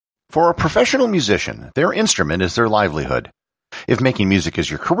For a professional musician, their instrument is their livelihood. If making music is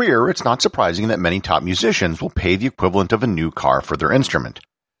your career, it's not surprising that many top musicians will pay the equivalent of a new car for their instrument.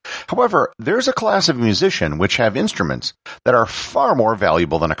 However, there's a class of musician which have instruments that are far more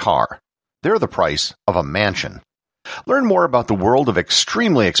valuable than a car. They're the price of a mansion. Learn more about the world of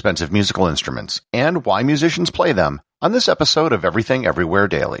extremely expensive musical instruments and why musicians play them on this episode of Everything Everywhere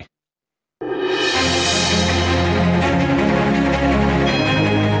Daily.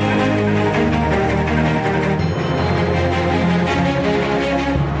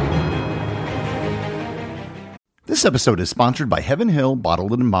 This episode is sponsored by Heaven Hill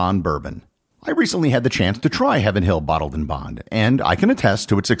Bottled & Bond Bourbon. I recently had the chance to try Heaven Hill Bottled & Bond, and I can attest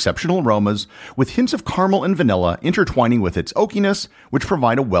to its exceptional aromas with hints of caramel and vanilla intertwining with its oakiness, which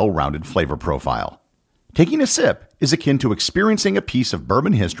provide a well-rounded flavor profile. Taking a sip is akin to experiencing a piece of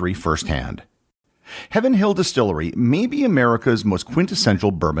bourbon history firsthand. Heaven Hill Distillery may be America's most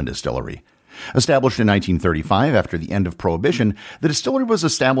quintessential bourbon distillery. Established in 1935 after the end of Prohibition, the distillery was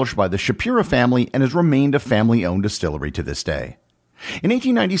established by the Shapira family and has remained a family-owned distillery to this day. In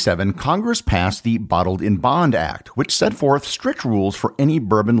 1897, Congress passed the Bottled in Bond Act, which set forth strict rules for any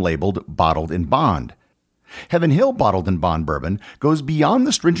bourbon labeled Bottled in Bond. Heaven Hill Bottled in Bond Bourbon goes beyond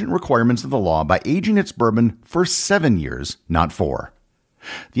the stringent requirements of the law by aging its bourbon for 7 years, not 4.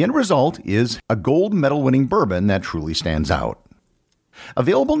 The end result is a gold medal-winning bourbon that truly stands out.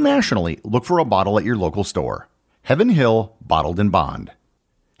 Available nationally, look for a bottle at your local store. Heaven Hill Bottled in Bond.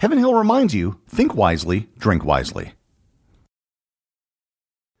 Heaven Hill reminds you, think wisely, drink wisely.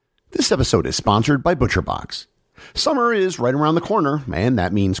 This episode is sponsored by ButcherBox. Summer is right around the corner, and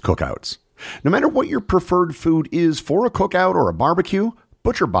that means cookouts. No matter what your preferred food is for a cookout or a barbecue,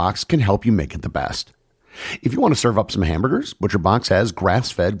 ButcherBox can help you make it the best. If you want to serve up some hamburgers, ButcherBox has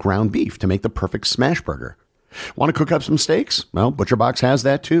grass-fed ground beef to make the perfect smash burger. Want to cook up some steaks? Well, ButcherBox has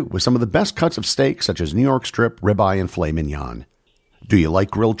that too, with some of the best cuts of steak such as New York strip, ribeye, and filet mignon. Do you like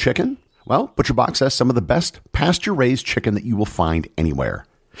grilled chicken? Well, ButcherBox has some of the best pasture-raised chicken that you will find anywhere.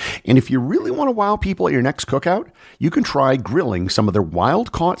 And if you really want to wow people at your next cookout, you can try grilling some of their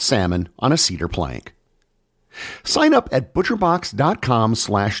wild-caught salmon on a cedar plank. Sign up at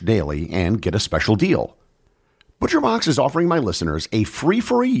butcherbox.com/daily and get a special deal. ButcherBox is offering my listeners a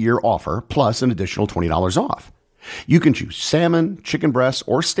free-for-a-year offer plus an additional $20 off. You can choose salmon, chicken breasts,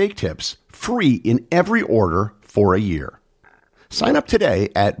 or steak tips free in every order for a year. Sign up today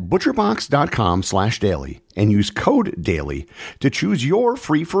at butcherbox.com/daily and use code DAILY to choose your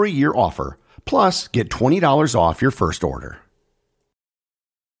free-for-a-year offer, plus get $20 off your first order.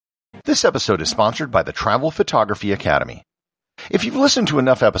 This episode is sponsored by the Travel Photography Academy. If you've listened to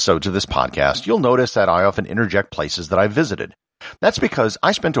enough episodes of this podcast, you'll notice that I often interject places that I've visited. That's because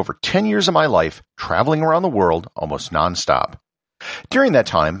I spent over 10 years of my life traveling around the world almost nonstop. During that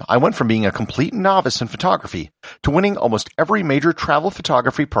time, I went from being a complete novice in photography to winning almost every major travel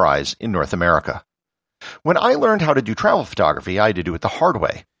photography prize in North America. When I learned how to do travel photography, I had to do it the hard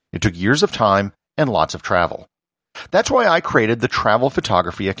way. It took years of time and lots of travel. That's why I created the Travel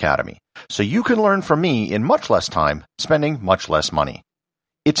Photography Academy, so you can learn from me in much less time, spending much less money.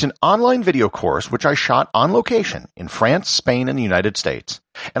 It's an online video course which I shot on location in France, Spain, and the United States,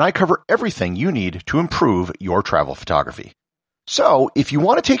 and I cover everything you need to improve your travel photography. So, if you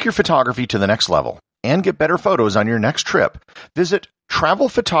want to take your photography to the next level and get better photos on your next trip, visit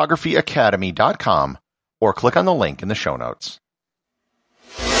travelphotographyacademy.com or click on the link in the show notes.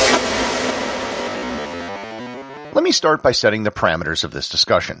 Let me start by setting the parameters of this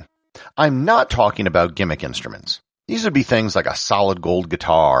discussion. I'm not talking about gimmick instruments. These would be things like a solid gold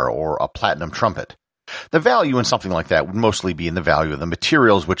guitar or a platinum trumpet. The value in something like that would mostly be in the value of the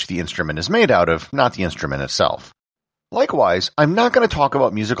materials which the instrument is made out of, not the instrument itself. Likewise, I'm not going to talk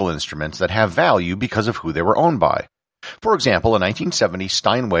about musical instruments that have value because of who they were owned by. For example, a 1970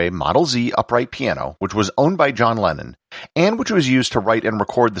 Steinway Model Z upright piano, which was owned by John Lennon, and which was used to write and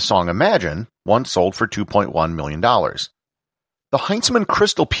record the song Imagine, once sold for $2.1 million. The Heinzmann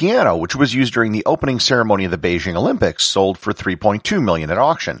Crystal piano, which was used during the opening ceremony of the Beijing Olympics, sold for $3.2 million at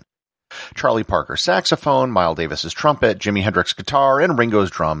auction. Charlie Parker's saxophone, Miles Davis's trumpet, Jimi Hendrix's guitar, and Ringo's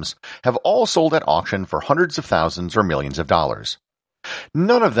drums have all sold at auction for hundreds of thousands or millions of dollars.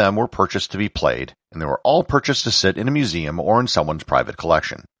 None of them were purchased to be played, and they were all purchased to sit in a museum or in someone's private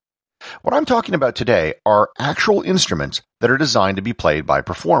collection. What I'm talking about today are actual instruments that are designed to be played by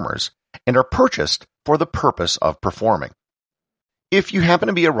performers and are purchased for the purpose of performing. If you happen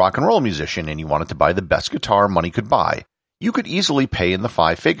to be a rock and roll musician and you wanted to buy the best guitar money could buy, you could easily pay in the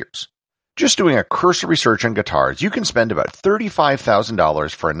 5 figures. Just doing a cursory search on guitars, you can spend about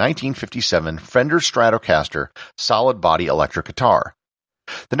 $35,000 for a 1957 Fender Stratocaster solid body electric guitar.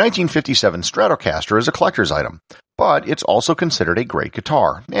 The 1957 Stratocaster is a collector's item, but it's also considered a great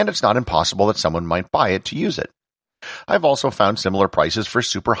guitar, and it's not impossible that someone might buy it to use it. I've also found similar prices for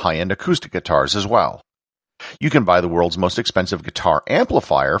super high-end acoustic guitars as well. You can buy the world's most expensive guitar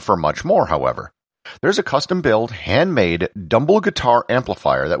amplifier for much more, however. There's a custom-built, handmade Dumble guitar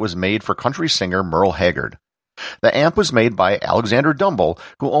amplifier that was made for country singer Merle Haggard. The amp was made by Alexander Dumble,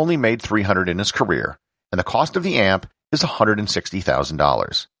 who only made 300 in his career, and the cost of the amp is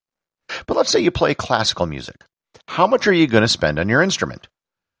 $160,000. But let's say you play classical music. How much are you going to spend on your instrument?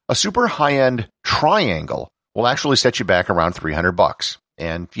 A super high-end triangle will actually set you back around $300.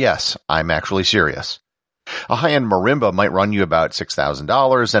 And yes, I'm actually serious. A high-end marimba might run you about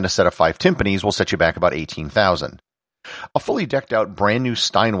 $6,000, and a set of 5 timpanis will set you back about $18,000. A fully decked-out brand-new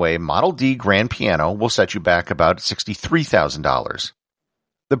Steinway Model D grand piano will set you back about $63,000.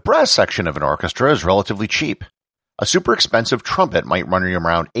 The brass section of an orchestra is relatively cheap. A super expensive trumpet might run you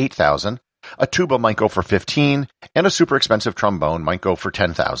around $8,000, a tuba might go for $15,000, and a super expensive trombone might go for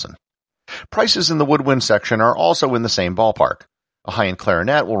 $10,000. Prices in the woodwind section are also in the same ballpark. A high-end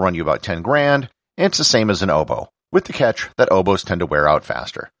clarinet will run you about $10,000, and it's the same as an oboe, with the catch that oboes tend to wear out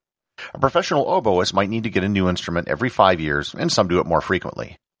faster. A professional oboist might need to get a new instrument every 5 years, and some do it more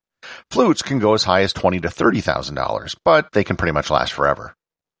frequently. Flutes can go as high as $20,000 to $30,000, but they can pretty much last forever.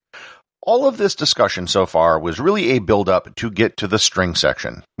 All of this discussion so far was really a build-up to get to the string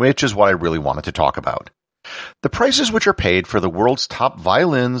section, which is what I really wanted to talk about. The prices which are paid for the world's top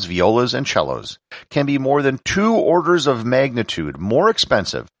violins, violas, and cellos can be more than 2 orders of magnitude more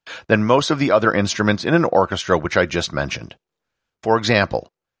expensive than most of the other instruments in an orchestra which I just mentioned. For example,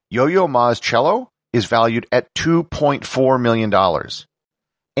 Yo-Yo Ma's cello is valued at $2.4 million.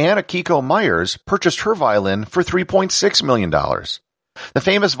 Anna Kiko Myers purchased her violin for $3.6 million. The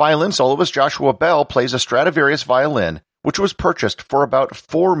famous violin soloist Joshua Bell plays a Stradivarius violin, which was purchased for about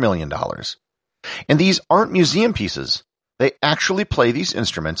 $4 million. And these aren't museum pieces. They actually play these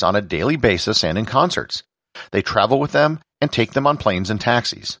instruments on a daily basis and in concerts. They travel with them and take them on planes and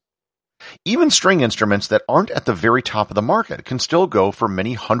taxis. Even string instruments that aren't at the very top of the market can still go for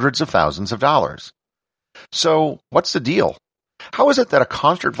many hundreds of thousands of dollars. So, what's the deal? How is it that a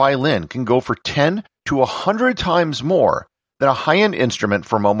concert violin can go for 10 to 100 times more than a high-end instrument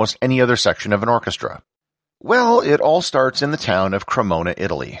from almost any other section of an orchestra? Well, it all starts in the town of Cremona,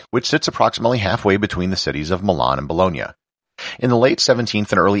 Italy, which sits approximately halfway between the cities of Milan and Bologna. In the late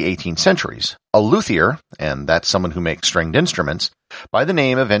 17th and early 18th centuries, a luthier, and that's someone who makes stringed instruments, by the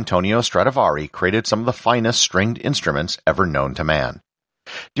name of Antonio Stradivari created some of the finest stringed instruments ever known to man.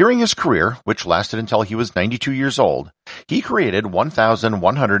 During his career, which lasted until he was 92 years old, he created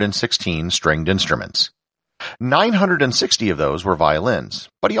 1,116 stringed instruments. 960 of those were violins,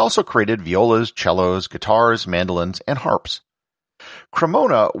 but he also created violas, cellos, guitars, mandolins, and harps.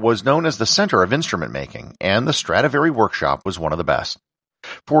 Cremona was known as the center of instrument making, and the Stradivari workshop was one of the best.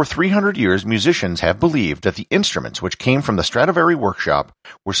 For 300 years, musicians have believed that the instruments which came from the Stradivari workshop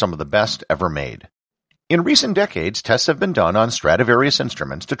were some of the best ever made. In recent decades, tests have been done on Stradivarius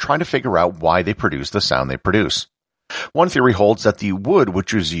instruments to try to figure out why they produce the sound they produce. One theory holds that the wood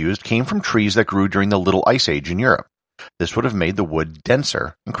which was used came from trees that grew during the Little Ice Age in Europe. This would have made the wood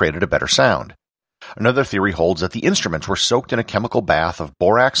denser and created a better sound. Another theory holds that the instruments were soaked in a chemical bath of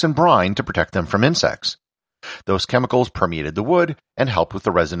borax and brine to protect them from insects. Those chemicals permeated the wood and helped with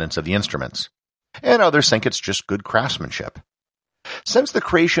the resonance of the instruments. And others think it's just good craftsmanship. Since the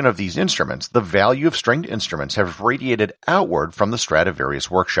creation of these instruments, the value of stringed instruments have radiated outward from the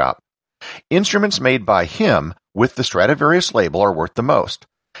Stradivarius workshop. Instruments made by him with the Stradivarius label are worth the most.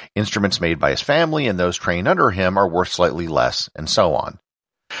 Instruments made by his family and those trained under him are worth slightly less, and so on.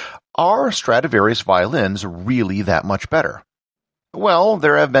 Are Stradivarius violins really that much better? Well,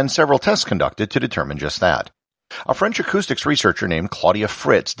 there have been several tests conducted to determine just that. A French acoustics researcher named Claudia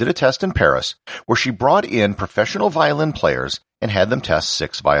Fritz did a test in Paris where she brought in professional violin players and had them test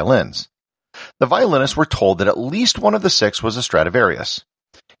 6 violins. The violinists were told that at least one of the 6 was a Stradivarius.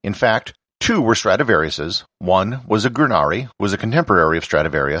 In fact, 2 were Stradivariuses, 1 was a Gurnari, was a contemporary of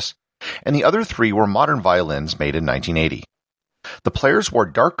Stradivarius, and the other 3 were modern violins made in 1980. The players wore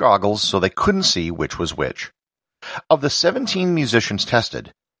dark goggles so they couldn't see which was which. Of the 17 musicians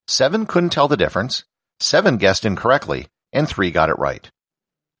tested, 7 couldn't tell the difference, 7 guessed incorrectly, and 3 got it right.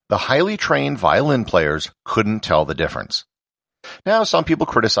 The highly trained violin players couldn't tell the difference. Now, some people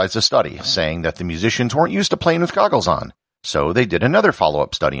criticize the study, saying that the musicians weren't used to playing with goggles on, so they did another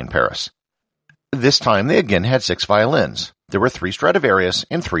follow-up study in Paris. This time they again had 6 violins. There were 3 Stradivarius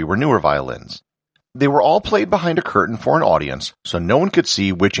and 3 were newer violins. They were all played behind a curtain for an audience, so no one could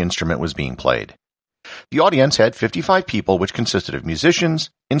see which instrument was being played. The audience had 55 people, which consisted of musicians,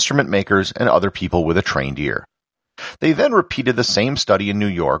 instrument makers, and other people with a trained ear. They then repeated the same study in New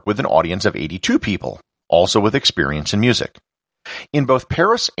York with an audience of 82 people, also with experience in music. In both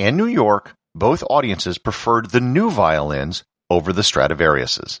Paris and New York, both audiences preferred the new violins over the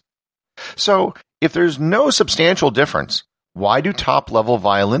Stradivariuses. So, if there's no substantial difference, why do top-level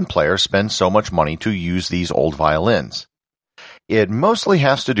violin players spend so much money to use these old violins? It mostly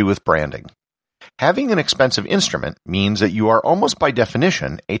has to do with branding. Having an expensive instrument means that you are almost by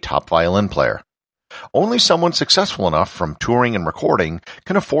definition a top violin player. Only someone successful enough from touring and recording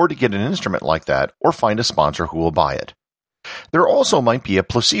can afford to get an instrument like that or find a sponsor who will buy it. There also might be a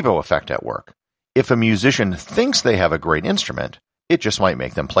placebo effect at work. If a musician thinks they have a great instrument, it just might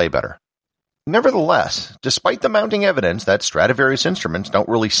make them play better. Nevertheless, despite the mounting evidence that Stradivarius instruments don't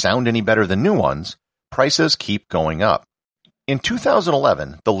really sound any better than new ones, prices keep going up. In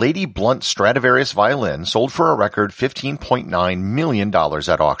 2011, the Lady Blunt Stradivarius violin sold for a record $15.9 million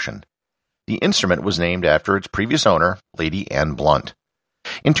at auction. The instrument was named after its previous owner, Lady Anne Blunt.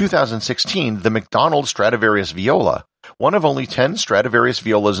 In 2016, the McDonald Stradivarius viola, one of only 10 Stradivarius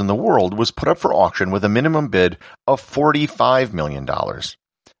violas in the world, was put up for auction with a minimum bid of $45 million.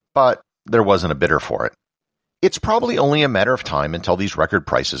 But there wasn't a bidder for it. It's probably only a matter of time until these record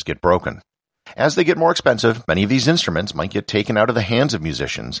prices get broken. As they get more expensive, many of these instruments might get taken out of the hands of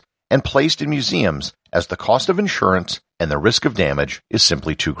musicians and placed in museums as the cost of insurance and the risk of damage is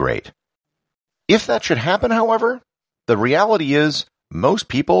simply too great. If that should happen, however, the reality is most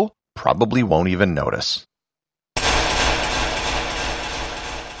people probably won't even notice.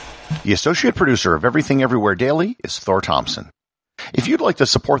 The associate producer of Everything Everywhere Daily is Thor Thompson. If you'd like to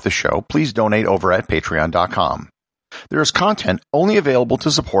support the show, please donate over at patreon.com. There is content only available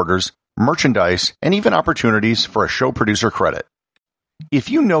to supporters, merchandise, and even opportunities for a show producer credit. If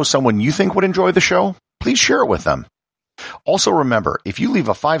you know someone you think would enjoy the show, please share it with them. Also remember, if you leave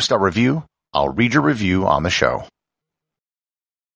a 5-star review, I'll read your review on the show.